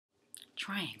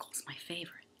Triangle's my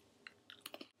favorite.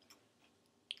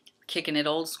 Kicking it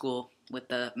old school with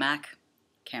the Mac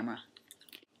camera.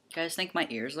 You guys think my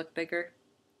ears look bigger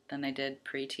than they did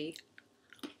pre-tea?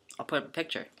 I'll put up a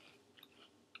picture.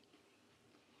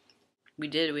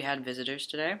 We had visitors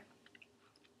today.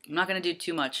 I'm not going to do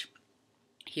too much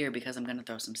here because I'm going to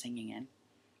throw some singing in.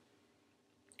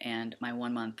 And my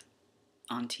 1 month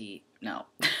auntie, no,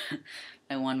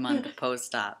 my 1 month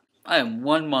post-op. I am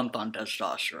 1 month on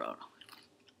testosterone.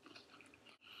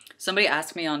 Somebody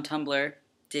asked me on Tumblr,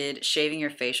 did shaving your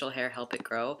facial hair help it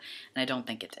grow? And I don't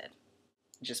think it did.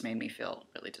 It just made me feel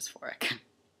really dysphoric.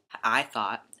 I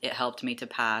thought it helped me to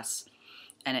pass,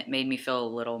 and it made me feel a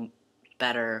little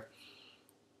better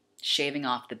shaving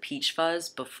off the peach fuzz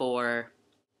before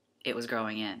it was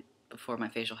growing in, before my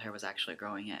facial hair was actually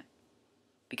growing in.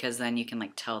 Because then you can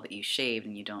like tell that you shaved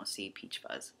and you don't see peach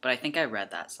fuzz. But I think I read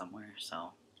that somewhere,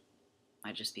 so it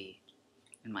might just be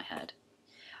in my head.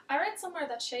 I read somewhere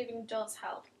that shaving does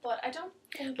help, but I don't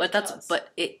think it does. But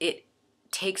it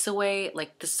takes away,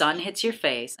 like the sun hits your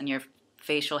face and your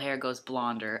facial hair goes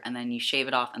blonder, and then you shave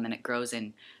it off and then it grows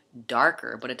in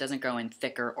darker, but it doesn't grow in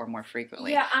thicker or more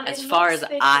frequently. Yeah, and as far as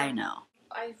I know.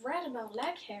 I've read about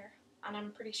leg hair, and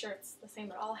I'm pretty sure it's the same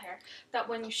with all hair, that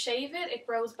when you shave it, it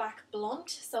grows back blunt,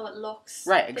 so it looks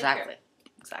right, thicker.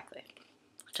 exactly.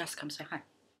 Jess, come say hi.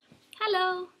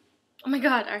 Hello. Oh my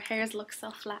god, our hairs look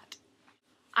so flat.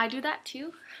 I do that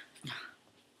too.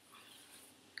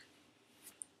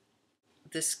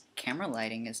 This camera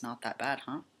lighting is not that bad,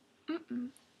 huh? Mm-mm.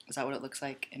 Is that what it looks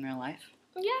like in real life?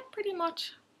 Yeah, pretty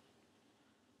much.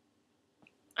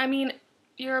 I mean,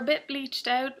 you're a bit bleached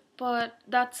out, but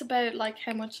that's about like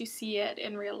how much you see it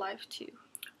in real life too.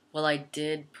 Well, I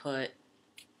did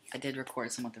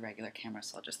record some with the regular camera,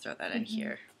 so I'll just throw that in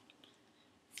here.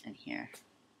 And here.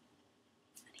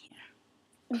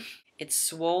 And here. It's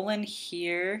swollen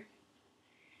here,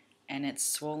 and it's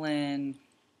swollen,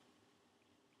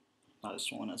 not as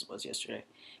swollen as it was yesterday,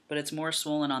 but it's more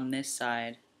swollen on this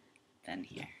side than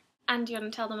here. And do you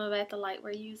want to tell them about the light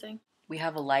we're using? We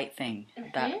have a light thing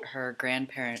that her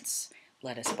grandparents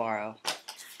let us borrow.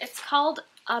 It's called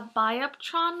a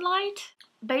Bioptron light.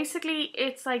 Basically,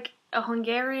 it's like a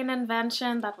Hungarian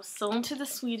invention that was sold to the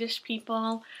Swedish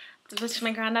people, which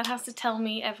my granddad has to tell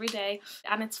me every day.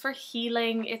 And it's for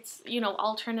healing. It's, you know,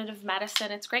 alternative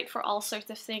medicine. It's great for all sorts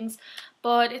of things,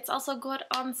 but it's also good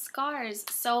on scars.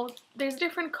 So there's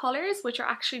different colors, which are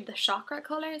actually the chakra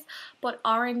colors, but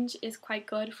orange is quite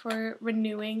good for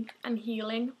renewing and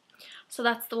healing. So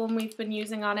that's the one we've been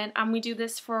using on it, and we do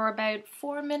this for about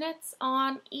 4 minutes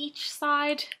on each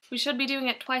side. We should be doing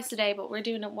it twice a day, but we're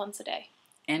doing it once a day.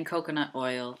 And coconut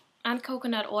oil. And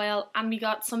coconut oil, and we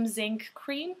got some zinc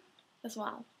cream as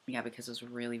well. Yeah, because it was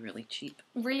really, really cheap.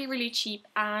 Really, really cheap,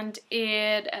 and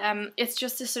it's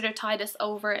just to sort of tide us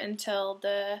over until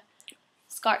the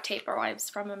scar tape arrives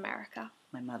from America.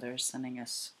 My mother's sending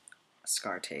us a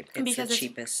scar tape. It's the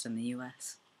cheapest in the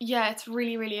US. Yeah, it's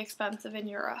really, really expensive in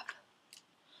Europe.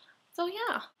 So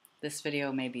yeah. This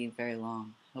video may be very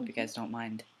long. Hope you guys don't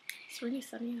mind. It's really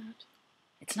sunny out.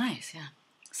 It's nice, yeah.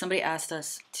 Somebody asked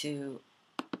us to...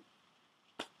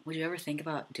 Would you ever think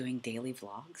about doing daily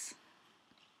vlogs?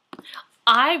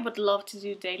 I would love to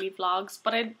do daily vlogs,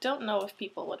 but I don't know if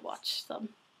people would watch them.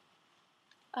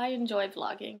 I enjoy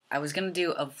vlogging. I was gonna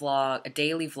do a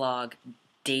daily vlog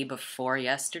day before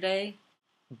yesterday,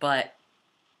 but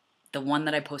the one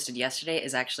that I posted yesterday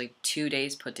is actually 2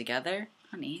 days put together.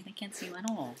 Honey, they can't see you at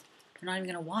all. They're not even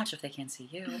gonna watch if they can't see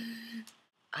you.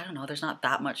 I don't know, there's not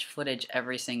that much footage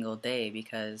every single day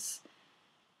because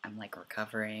I'm like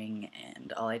recovering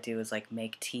and all I do is like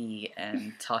make tea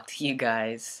and talk to you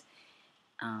guys.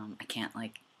 I can't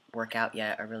like work out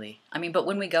yet or really, I mean, but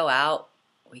when we go out,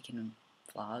 we can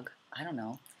vlog. I don't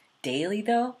know. Daily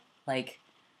though? Like,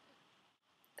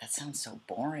 that sounds so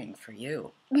boring for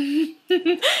you.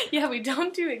 Yeah, we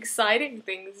don't do exciting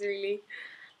things really.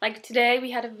 Like today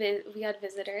we had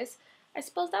visitors. I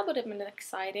suppose that would have been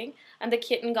exciting, and the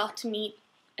kitten got to meet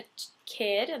a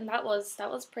kid, and that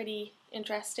was pretty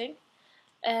interesting.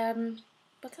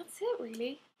 But that's it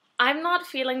really. I'm not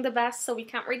feeling the best, so we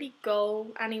can't really go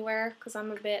anywhere because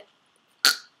I'm a bit...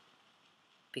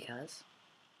 Because?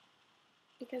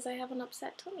 Because I have an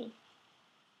upset tummy.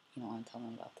 You don't want to tell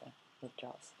them about the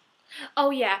withdrawals?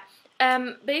 Oh yeah.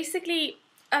 Basically,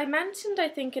 I mentioned I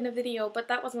think in a video, but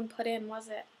that wasn't put in, was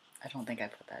it? I don't think I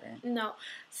put that in. No.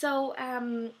 So,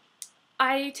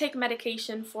 I take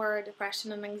medication for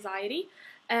depression and anxiety.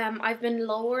 I've been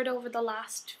lowered over the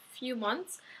last few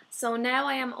months, so now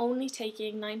I am only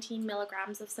taking 19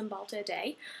 milligrams of Cymbalta a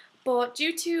day, But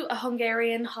due to a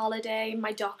Hungarian holiday,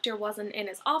 my doctor wasn't in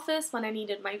his office when I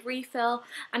needed my refill,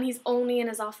 and he's only in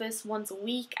his office once a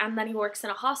week, and then he works in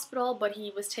a hospital, but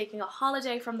he was taking a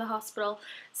holiday from the hospital,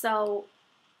 so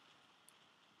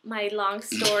my long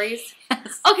stories.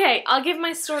 Yes. Okay, I'll give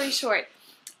my story short.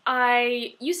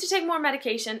 I used to take more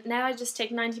medication, now I just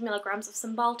take 90 milligrams of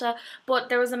Cymbalta, but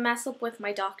there was a mess up with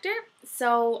my doctor,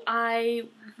 so I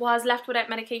was left without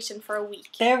medication for a week.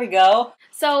 There we go.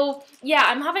 So, yeah,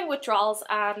 I'm having withdrawals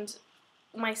and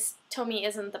my tummy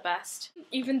isn't the best,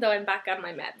 even though I'm back on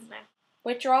my meds now.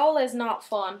 Withdrawal is not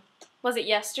fun. Was it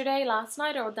yesterday, last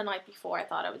night, or the night before? I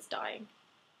thought I was dying.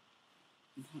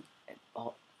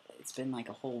 Well, it's been like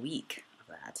a whole week of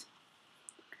that.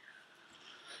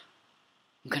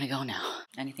 I'm gonna go now.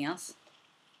 Anything else?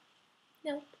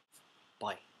 Nope.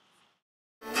 Bye.